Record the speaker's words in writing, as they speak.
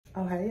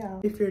Oh, hey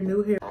y'all. If you're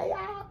new here, hey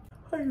y'all.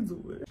 How you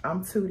doing?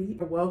 I'm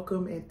Tootie.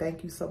 Welcome and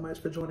thank you so much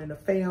for joining the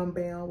fam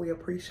bam. We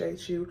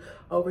appreciate you.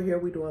 Over here,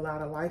 we do a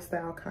lot of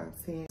lifestyle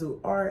content. I do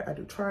art, I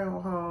do try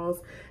on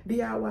hauls,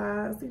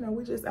 DIYs. You know,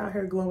 we just out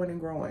here glowing and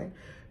growing,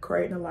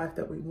 creating a life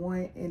that we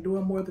want and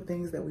doing more of the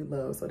things that we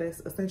love. So that's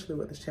essentially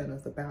what this channel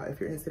is about. If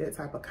you're into that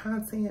type of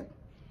content,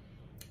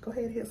 go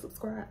ahead and hit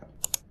subscribe.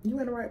 You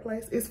in the right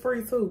place. It's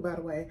free too, by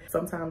the way.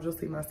 Sometimes you'll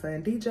see my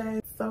son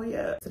DJ. So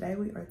yeah, today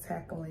we are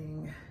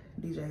tackling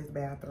DJ's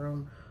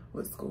bathroom.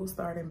 With school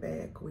starting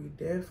back, we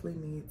definitely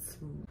need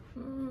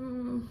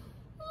to,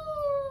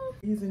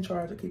 he's in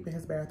charge of keeping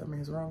his bathroom and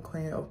his room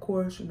clean. Of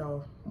course, you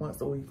know,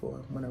 once a week or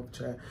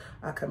whenever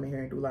I come in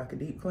here and do like a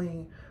deep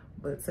clean.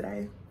 But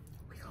today,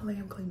 we gonna let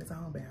him clean his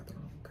own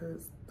bathroom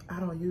because I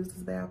don't use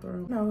his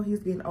bathroom. No, he's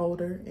getting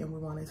older and we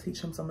want to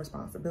teach him some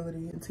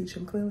responsibility and teach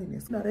him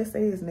cleanliness. You know, they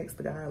say it's next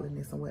to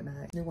godliness and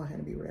whatnot. We want him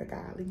to be real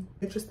godly.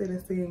 Interested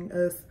in seeing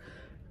us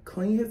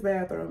clean his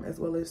bathroom as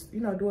well as, you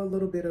know, do a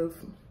little bit of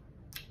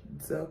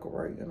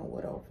decorating or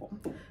whatever.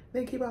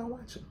 Then keep on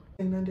watching.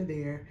 And under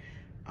there,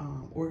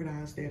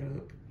 organize that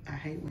up. I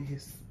hate when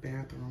his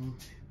bathroom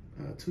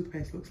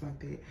toothpaste looks like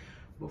that.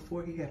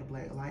 Before he had a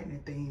black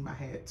lightning theme, I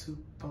had 2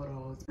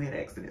 photos. We had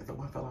accidents, so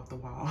one fell off the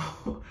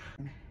wall.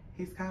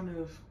 He's kind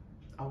of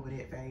over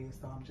that phase,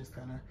 so I'm just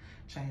gonna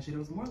change it. It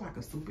was more like a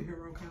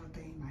superhero kind of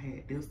theme. I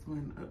had this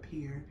one up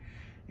here,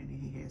 and then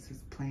he has his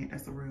plant.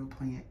 That's a real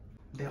plant.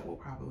 That will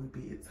probably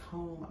be its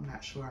home. I'm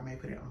not sure. I may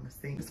put it on the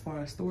sink. As far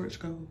as storage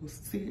goes,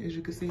 see, as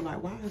you can see,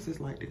 like, why is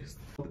this like this?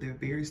 They're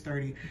very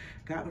sturdy.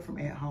 Got them from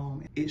at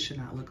home. It should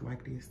not look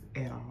like this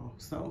at all.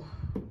 So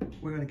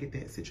we're gonna get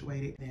that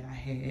situated. Then I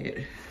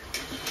had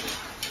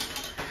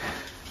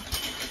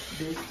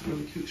this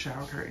really cute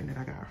shower curtain that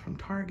I got from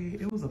Target.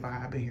 It was a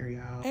vibe in here,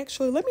 y'all.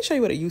 Actually, let me show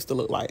you what it used to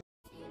look like.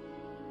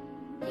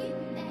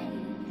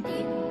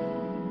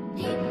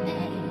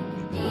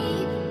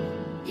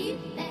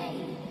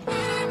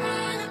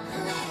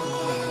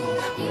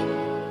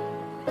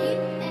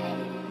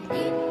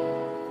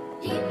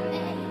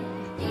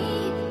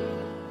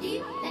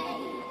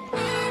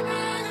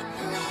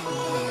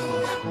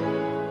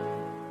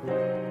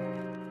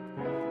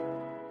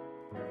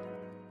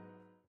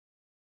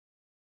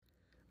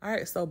 All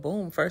right, so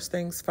boom, first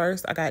things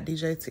first, I got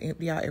DJ to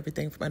empty out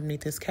everything from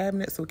underneath his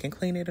cabinet so we can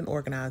clean it and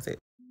organize it.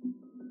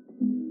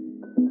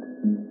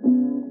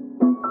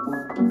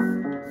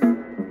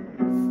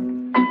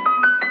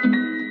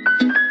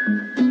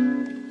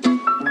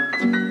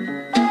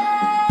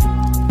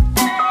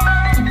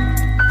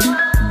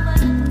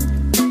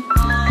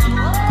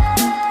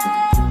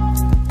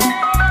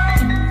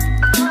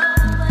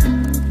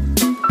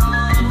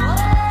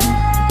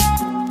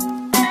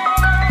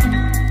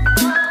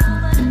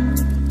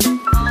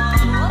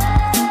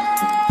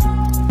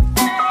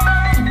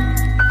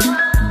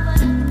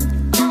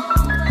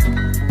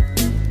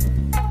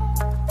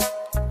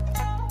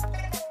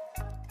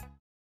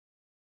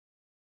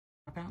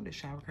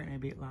 Shower curtain at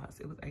Big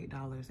Lots. It was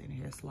 $8 and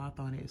it has sloth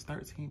on it. It's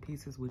 13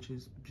 pieces, which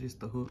is just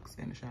the hooks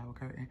and the shower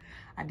curtain.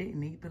 I didn't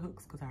need the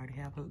hooks because I already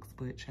have hooks,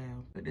 but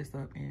child, put this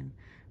up and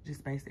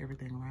just base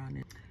everything around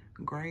it.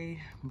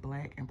 Gray,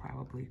 black, and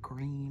probably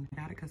green.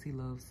 Got it because he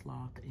loves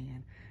sloth,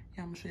 and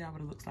yeah, I'm gonna show y'all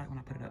what it looks like when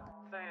I put it up.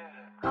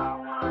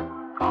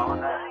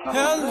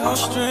 Hello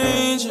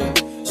stranger,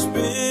 it's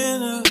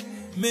been a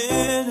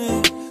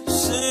minute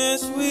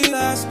since we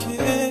last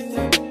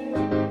kicked.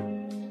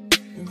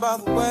 And by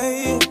the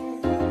way,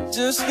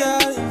 just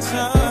got in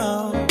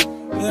town,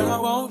 and I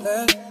won't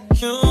let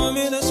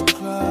cumulus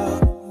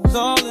clouds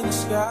all in the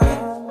sky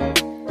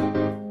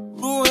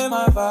ruin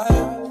my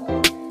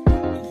vibe.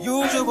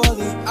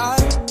 Usually I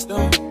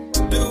don't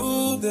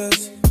do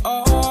this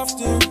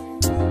often,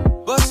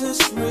 but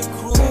since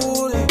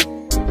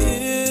recruiting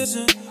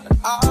isn't an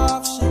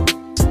option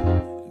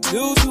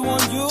due to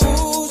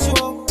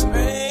unusual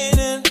rain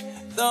and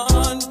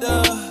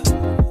thunder,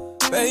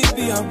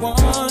 baby, I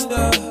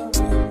wonder.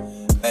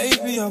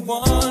 Baby, I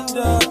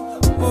wonder,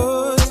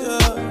 would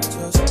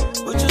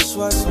you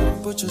just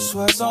put your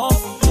sweats on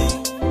for me?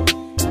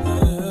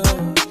 Yeah.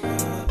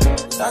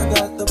 I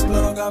got the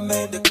plug, I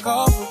made the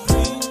call for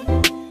me.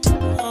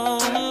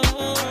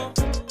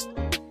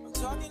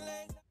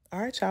 All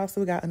right, y'all,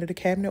 so we got under the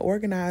cabinet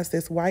organized.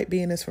 This white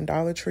bin is from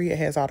Dollar Tree. It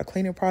has all the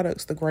cleaning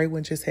products. The gray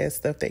one just has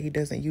stuff that he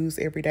doesn't use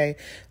every day,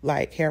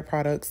 like hair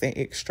products and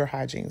extra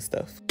hygiene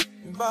stuff.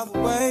 By the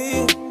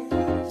way,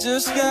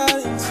 just got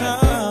in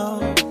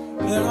town,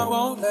 and I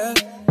won't let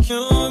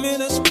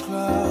cumulus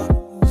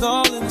clouds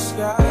all in the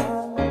sky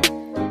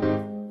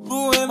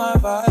ruin my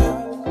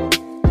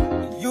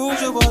vibe.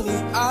 Usually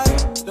I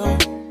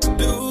don't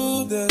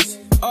do this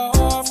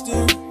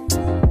often,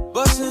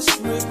 but since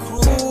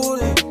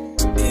recruiting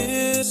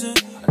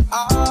isn't an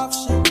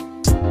option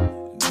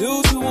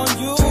due to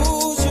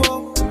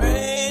unusual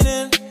rain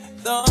and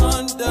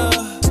thunder,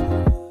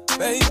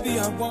 baby,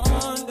 I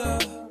wonder.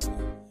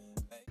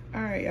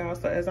 All right, y'all,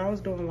 so as I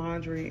was doing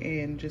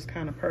laundry and just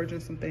kind of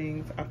purging some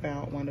things, I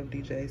found one of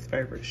DJ's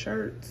favorite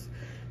shirts.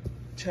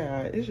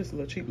 Child, it's just a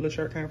little cheap little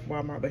shirt, came from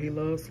Walmart, but he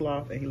loves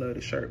sloth and he loves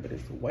the shirt, but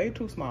it's way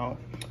too small.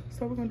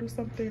 So we're gonna do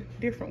something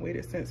different with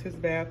it since his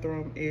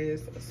bathroom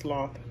is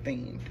sloth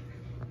themed.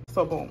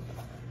 So boom,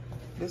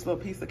 this little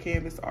piece of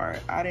canvas art,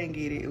 I didn't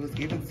get it. It was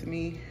given to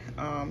me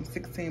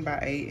 16 by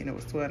 8 and it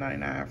was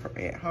 $12.99 for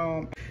at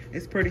home.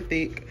 It's pretty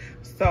thick.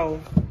 So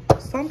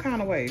some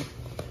kind of way,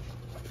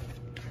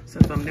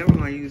 since I'm never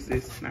gonna use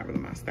this, it's not really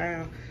my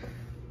style,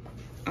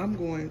 I'm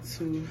going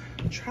to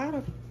try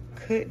to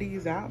cut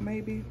these out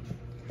maybe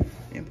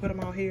and put them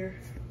out here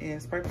and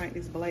spray paint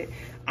this black.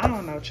 I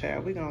don't know,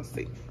 child, we gonna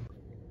see.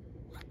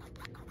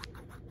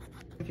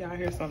 If y'all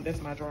hear something,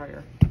 that's my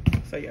dryer.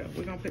 So yeah,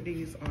 we're gonna put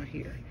these on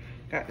here.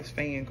 Got this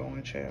fan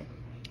going, child.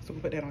 So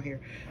we'll put that on here.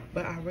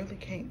 But I really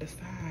can't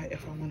decide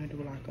if I wanna do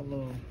like a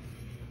little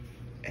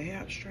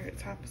abstract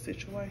type of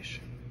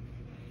situation,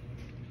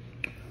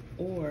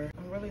 or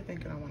I'm really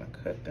thinking I wanna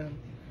cut them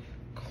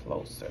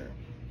closer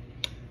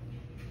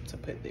to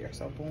put there.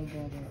 So boom,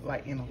 boom, boom,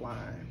 like in a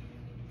line.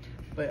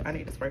 But I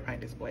need to spray paint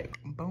this black.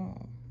 Boom.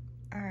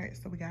 All right,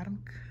 so we got them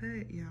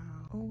cut, y'all.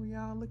 Oh,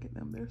 y'all, look at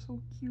them. They're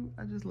so cute.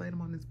 I just laid them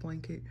on this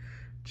blanket.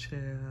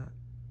 Child,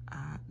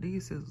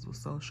 these scissors were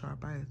so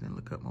sharp. I didn't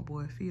look up my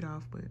boy's feet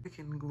off, but we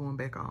can glue them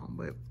back on.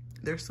 But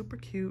they're super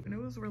cute, and it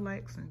was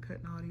relaxing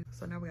cutting all these.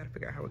 So now we got to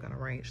figure out how we're going to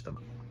arrange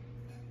them.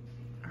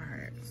 All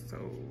right, so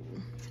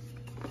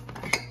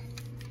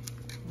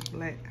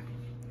black.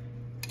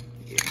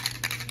 Yeah.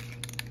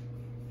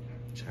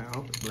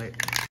 Child, it's black.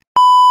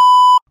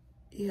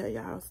 Yeah,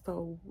 y'all,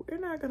 so we're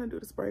not gonna do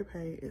the spray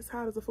paint. It's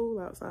hot as a fool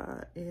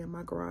outside, and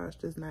my garage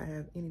does not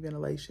have any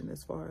ventilation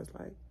as far as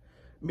like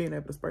being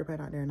able to spray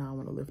paint out there, and I don't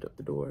want to lift up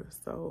the door.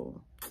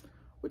 So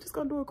we're just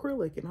gonna do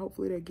acrylic, and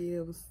hopefully that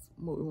gives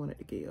what we want it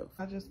to give.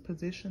 I just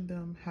positioned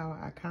them how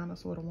I kind of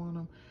sort of want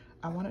them.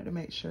 I wanted to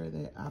make sure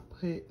that I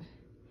put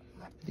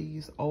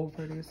these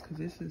over this, because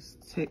this is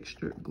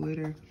textured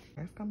glitter.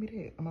 That's gonna be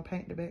that. I'm gonna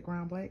paint the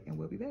background black and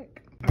we'll be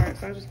back. All right,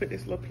 so I just put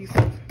this little piece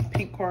of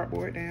pink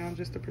cardboard down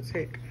just to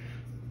protect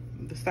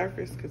the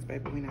surface, because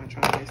baby, we're not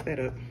trying to mess that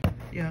up.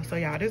 Yeah, so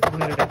y'all, this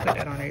glitter, they put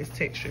that on there, is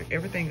textured.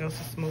 Everything else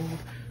is smooth.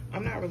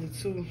 I'm not really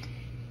too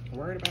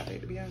worried about that,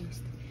 to be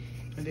honest.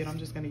 And then I'm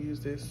just gonna use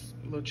this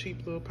little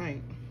cheap little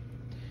paint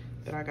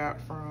that I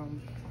got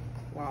from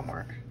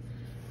Walmart.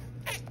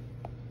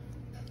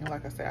 And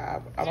like I said,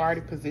 I've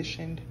already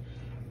positioned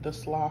the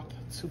sloth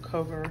to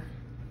cover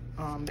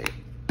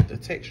the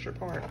texture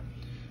part.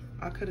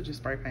 I could have just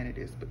spray painted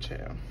this, but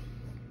child,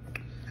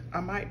 I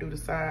might do the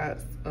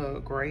sides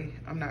gray.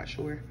 I'm not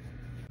sure.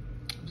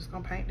 I'm just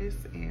gonna paint this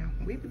and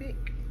we'll be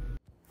back.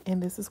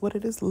 And this is what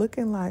it is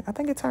looking like. I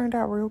think it turned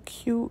out real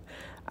cute.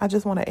 I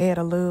just want to add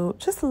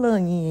just a little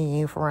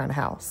yin for around the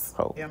house.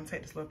 So yeah, I'm gonna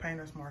take this little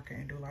painter's marker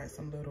and do like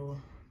some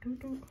little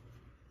doo-doo.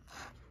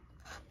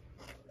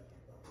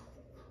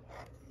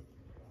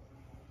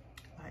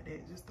 Like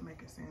that, just to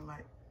make it seem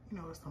like, you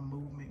know, there's some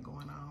movement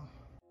going on.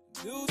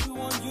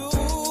 Usual,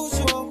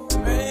 unusual,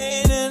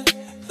 rain and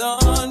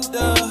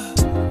thunder.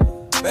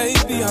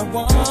 Baby, I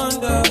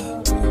wonder,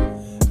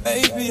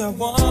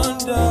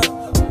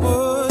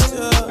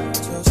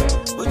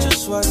 would you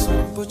just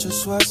put your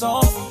sweats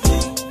on for me?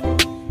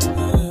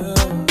 Yeah.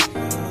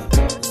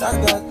 I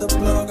got the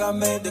plug, I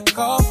made the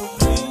call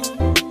for me.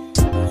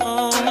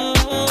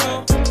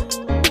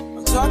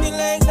 I'm talking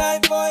late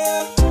night for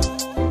you.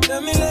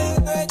 Let me lay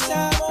a great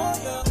time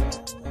on you.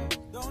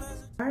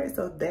 All right,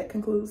 so that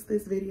concludes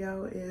this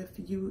video. If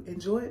you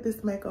enjoyed this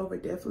makeover,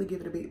 definitely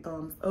give it a big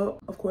thumbs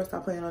up. Of course, I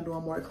plan on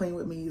doing more clean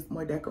with me,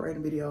 more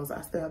decorating videos.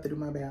 I still have to do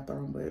my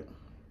bathroom, but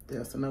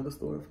that's another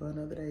story for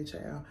another day,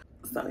 child.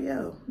 So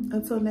yeah,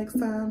 until next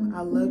time,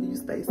 I love you,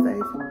 stay safe,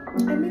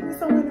 and meet me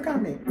somewhere in the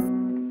comments.